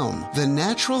West Elm, the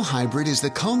Natural Hybrid is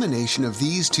the culmination of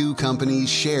these two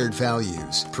companies' shared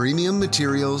values: premium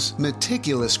materials,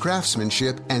 meticulous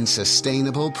craftsmanship, and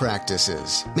sustainable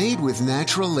practices. Made with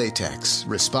natural latex,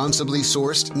 responsibly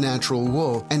sourced natural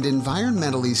wool, and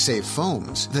environmentally safe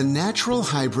foams, the Natural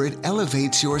Hybrid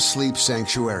elevates your sleep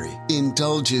sanctuary,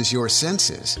 indulges your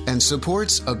senses, and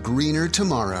supports a greener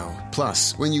tomorrow.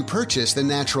 Plus, when you purchase the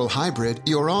Natural Hybrid,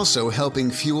 you're also helping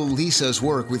fuel Leesa's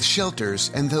work with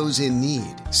shelters and those in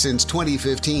need. Since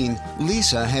 2015,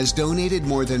 Leesa has donated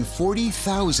more than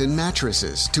 40,000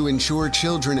 mattresses to ensure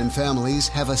children and families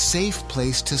have a safe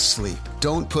place to sleep.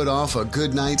 Don't put off a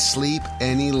good night's sleep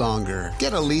any longer.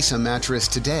 Get a Leesa mattress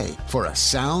today for a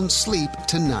sound sleep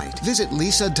tonight. Visit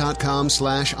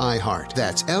leesa.com/iHeart.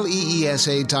 That's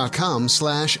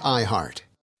LEESA.com/iHeart.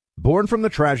 Born from the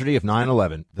tragedy of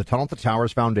 9/11, the Tunnel to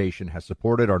Towers Foundation has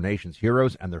supported our nation's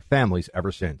heroes and their families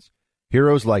ever since.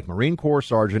 Heroes like Marine Corps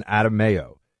Sergeant Adam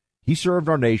Mayo. He served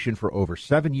our nation for over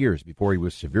 7 years before he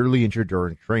was severely injured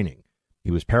during training.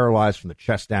 He was paralyzed from the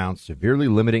chest down, severely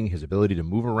limiting his ability to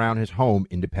move around his home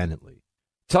independently.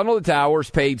 Tunnel to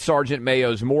Towers paid Sergeant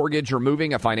Mayo's mortgage,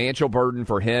 removing a financial burden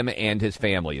for him and his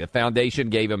family. The foundation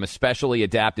gave him a specially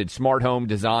adapted smart home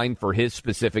designed for his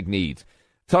specific needs.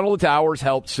 Tunnel to Towers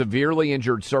helped severely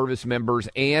injured service members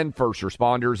and first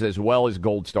responders, as well as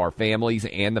Gold Star families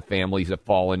and the families of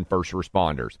fallen first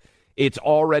responders. It's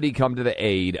already come to the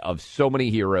aid of so many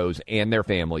heroes and their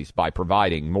families by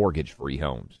providing mortgage-free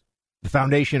homes. The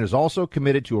foundation is also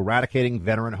committed to eradicating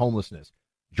veteran homelessness.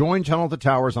 Join Tunnel to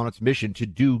Towers on its mission to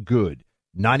do good.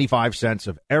 95 cents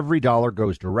of every dollar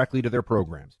goes directly to their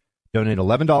programs. Donate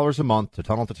 $11 a month to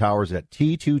Tunnel to Towers at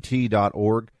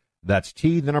T2T.org. That's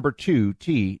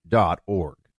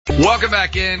T2T.org. Welcome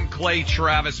back in, Clay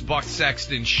Travis, Buck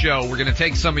Sexton Show. We're going to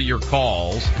take some of your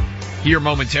calls here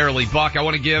momentarily. Buck, I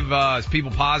want to give people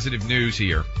positive news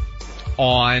here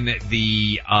on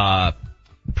the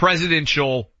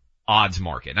presidential odds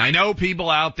market. And I know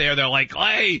people out there, they're like,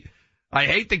 Clay, I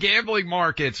hate the gambling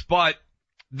markets, but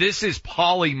this is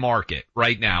Poly Market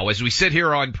right now. As we sit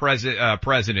here on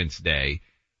President's Day,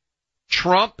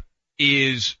 Trump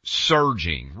is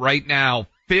surging right now.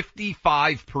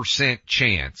 55%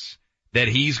 chance that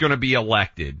he's going to be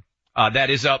elected. That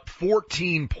is up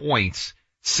 14 points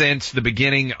since the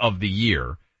beginning of the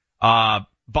year.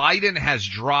 Biden has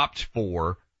dropped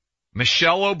 4.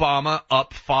 Michelle Obama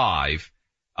up 5.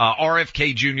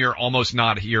 RFK Jr. almost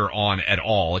not here on at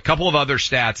all. A couple of other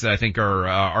stats that I think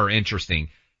are interesting.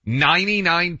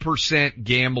 99%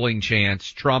 gambling chance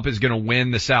Trump is going to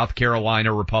win the South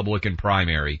Carolina Republican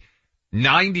primary.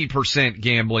 90%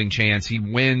 gambling chance he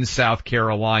wins South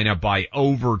Carolina by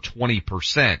over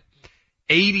 20%.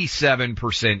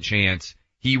 87% chance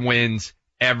he wins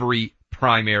every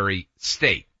primary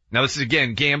state. Now this is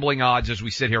again gambling odds as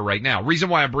we sit here right now. Reason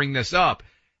why I bring this up,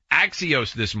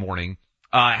 Axios this morning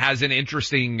has an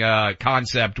interesting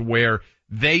concept where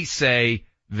they say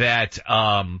that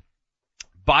Biden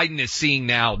is seeing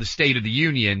now the State of the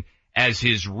Union as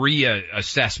his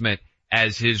reassessment,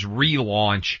 as his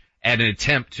relaunch, and an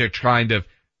attempt to kind of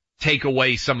take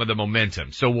away some of the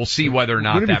momentum. So we'll see whether or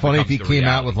not that becomes the reality. Wouldn't it be funny if he came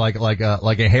out with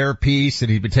like a hairpiece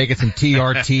and he'd been taking some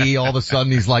TRT, all of a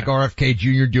sudden he's like RFK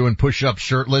Jr. doing push-ups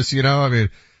shirtless, you know? I mean,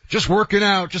 just working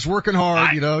out, just working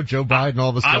hard, you know, Joe Biden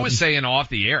all of a sudden. I was saying off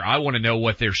the air, I want to know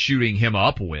what they're shooting him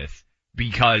up with,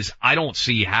 because I don't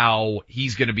see how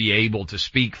he's going to be able to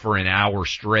speak for an hour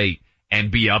straight and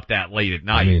be up that late at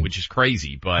night, which is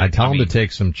crazy. But I tell him to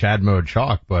take some Chad Mode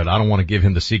chalk, but I don't want to give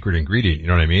him the secret ingredient. You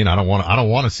know what I mean? I don't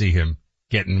want to see him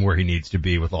getting where he needs to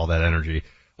be with all that energy.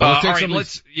 Well, let's take some.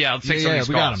 Let's take some of these calls.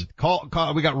 We got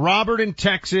him. We got Robert in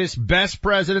Texas. Best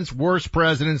presidents, worst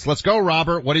presidents. Let's go,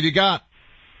 Robert. What have you got?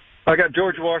 I got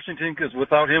George Washington, because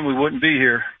without him we wouldn't be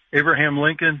here. Abraham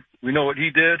Lincoln, we know what he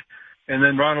did, and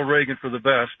then Ronald Reagan for the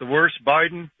best. The worst,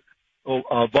 Biden,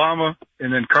 Obama,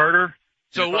 and then Carter.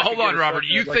 So hold on, Robert.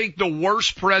 You think the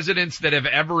worst presidents that have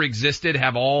ever existed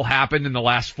have all happened in the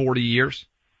last 40 years?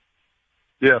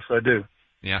 Yes, I do.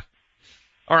 Yeah.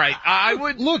 All right. I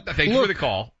would thank you for the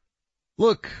call.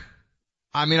 Look,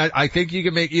 I mean, I think you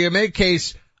can make a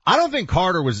case. I don't think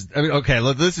Carter was, okay,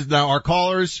 look, this is now our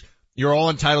callers. You're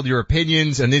all entitled to your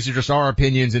opinions, and these are just our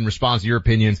opinions in response to your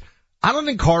opinions. I don't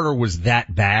think Carter was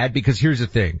that bad, because here's the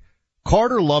thing.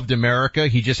 Carter loved America.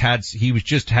 He just had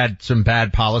some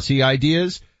bad policy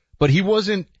ideas, but he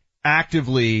wasn't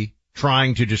actively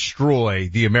trying to destroy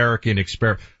the American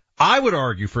experiment. I would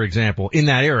argue, for example, in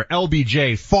that era,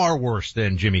 LBJ far worse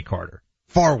than Jimmy Carter.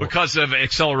 Far worse. Because of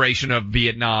acceleration of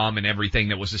Vietnam and everything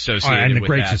that was associated with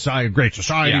that. Great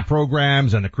Society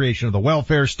programs and the creation of the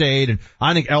welfare state. And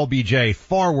I think LBJ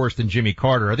far worse than Jimmy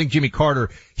Carter. I think Jimmy Carter,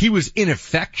 he was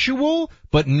ineffectual,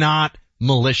 but not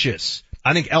malicious.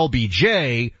 I think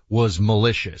LBJ was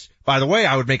malicious. By the way,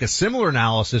 I would make a similar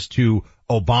analysis to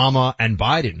Obama and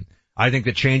Biden. I think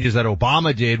the changes that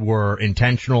Obama did were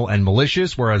intentional and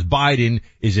malicious, whereas Biden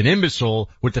is an imbecile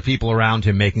with the people around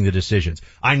him making the decisions.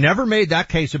 I never made that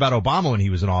case about Obama when he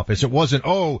was in office. It wasn't,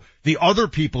 the other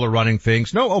people are running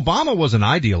things. No, Obama was an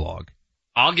ideologue.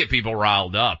 I'll get people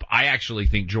riled up. I actually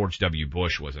think George W.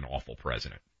 Bush was an awful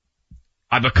president.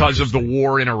 Because of the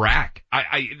war in Iraq.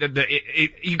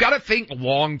 You gotta think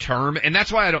long term, and that's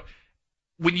why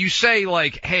when you say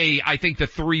like, hey, I think the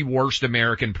 3 worst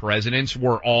American presidents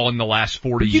were all in the last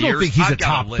 40 years. You don't think he's a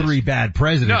top 3 bad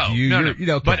president.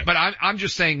 No. But I'm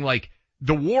just saying, like,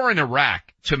 the war in Iraq,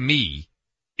 to me,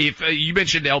 if you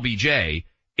mentioned LBJ,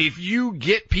 if you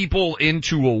get people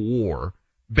into a war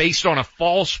based on a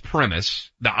false premise,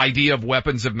 the idea of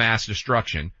weapons of mass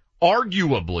destruction,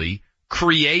 arguably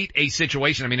create a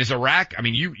situation. I mean, is Iraq,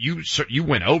 you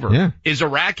went over. Yeah. Is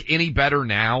Iraq any better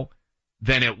now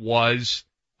than it was,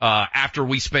 after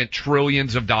we spent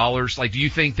trillions of dollars? Like, do you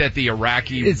think that the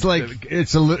Iraqi... It's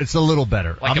a little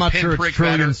better. Like I'm not sure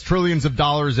it's trillions of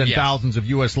dollars and thousands of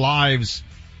U.S. lives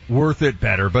worth it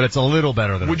better, but it's a little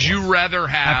better than Would you rather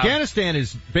have... Afghanistan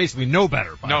is basically no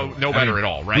better. No better at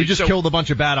all, right? We just killed a bunch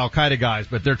of bad Al-Qaeda guys,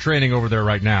 but they're training over there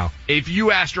right now. If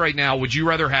you asked right now, would you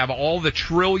rather have all the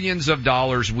trillions of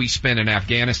dollars we spent in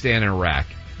Afghanistan and Iraq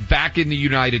back in the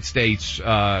United States,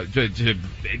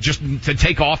 to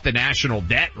take off the national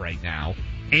debt right now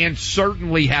and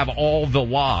certainly have all the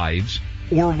lives?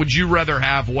 Or would you rather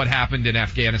have what happened in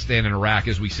Afghanistan and Iraq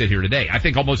as we sit here today? I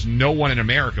think almost no one in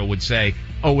America would say,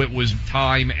 it was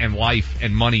time and life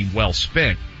and money well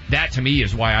spent. That, to me,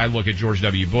 is why I look at George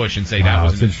W. Bush and say that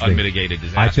was an unmitigated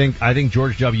disaster. I think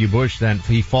George W. Bush, then,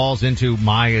 he falls into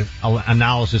my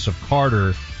analysis of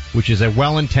Carter, which is a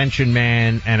well-intentioned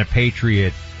man and a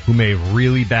patriot who made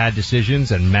really bad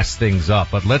decisions and messed things up.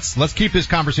 But let's keep this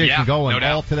conversation going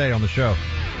all today on the show.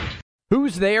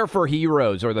 Who's there for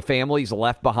heroes or the families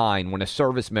left behind when a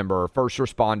service member or first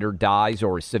responder dies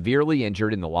or is severely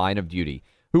injured in the line of duty?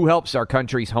 Who helps our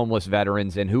country's homeless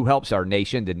veterans, and who helps our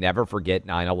nation to never forget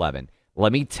 9/11?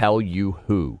 Let me tell you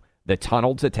who. The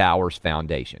Tunnel to Towers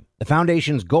Foundation. The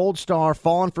Foundation's Gold Star,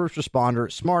 Fallen First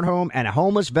Responder, Smart Home, and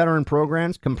Homeless Veteran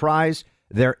programs comprise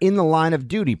their In the Line of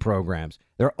Duty programs.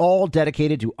 They're all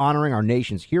dedicated to honoring our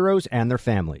nation's heroes and their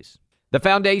families. The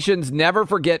Foundation's Never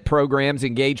Forget programs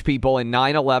engage people in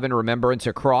 9/11 remembrance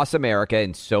across America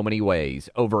in so many ways.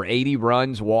 Over 80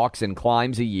 runs, walks, and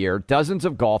climbs a year, dozens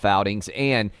of golf outings,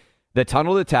 and the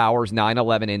Tunnel to Towers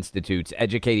 9/11 Institutes,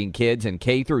 educating kids in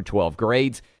K through 12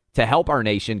 grades to help our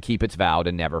nation keep its vow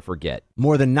to never forget.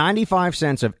 More than 95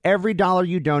 cents of every dollar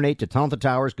you donate to Tunnel to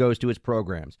Towers goes to its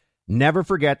programs. Never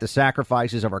forget the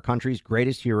sacrifices of our country's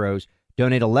greatest heroes.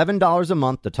 Donate $11 a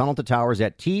month to Tunnel to Towers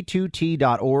at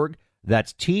T2T.org.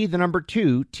 That's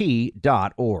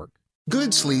T2T.org.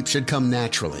 Good sleep should come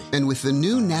naturally, and with the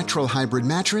new Natural Hybrid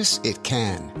mattress, it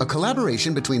can. A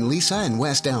collaboration between Lisa and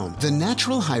West Elm, the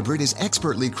Natural Hybrid is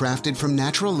expertly crafted from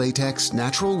natural latex,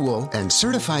 natural wool, and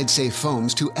certified safe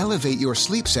foams to elevate your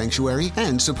sleep sanctuary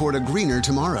and support a greener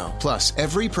tomorrow. Plus,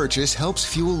 every purchase helps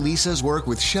fuel Lisa's work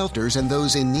with shelters and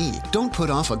those in need. Don't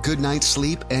put off a good night's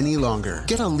sleep any longer.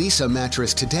 Get a Lisa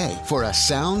mattress today for a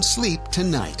sound sleep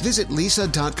tonight. Visit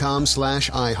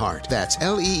lisa.com/iHeart. That's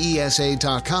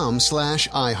LEESA.com/iHeart.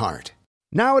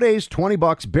 Nowadays,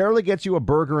 $20 barely gets you a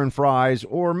burger and fries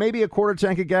or maybe a quarter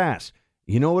tank of gas.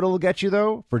 You know what it'll get you,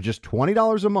 though? For just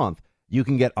 $20 a month, you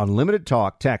can get unlimited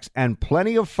talk, text, and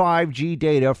plenty of 5G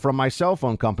data from my cell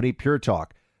phone company, Pure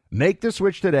Talk. Make the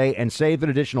switch today and save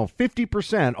an additional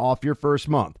 50% off your first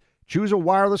month. Choose a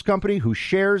wireless company who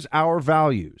shares our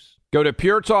values. Go to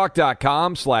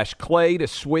puretalk.com/Clay to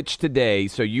switch today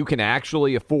so you can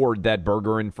actually afford that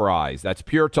burger and fries. That's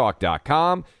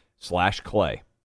puretalk.com/Clay.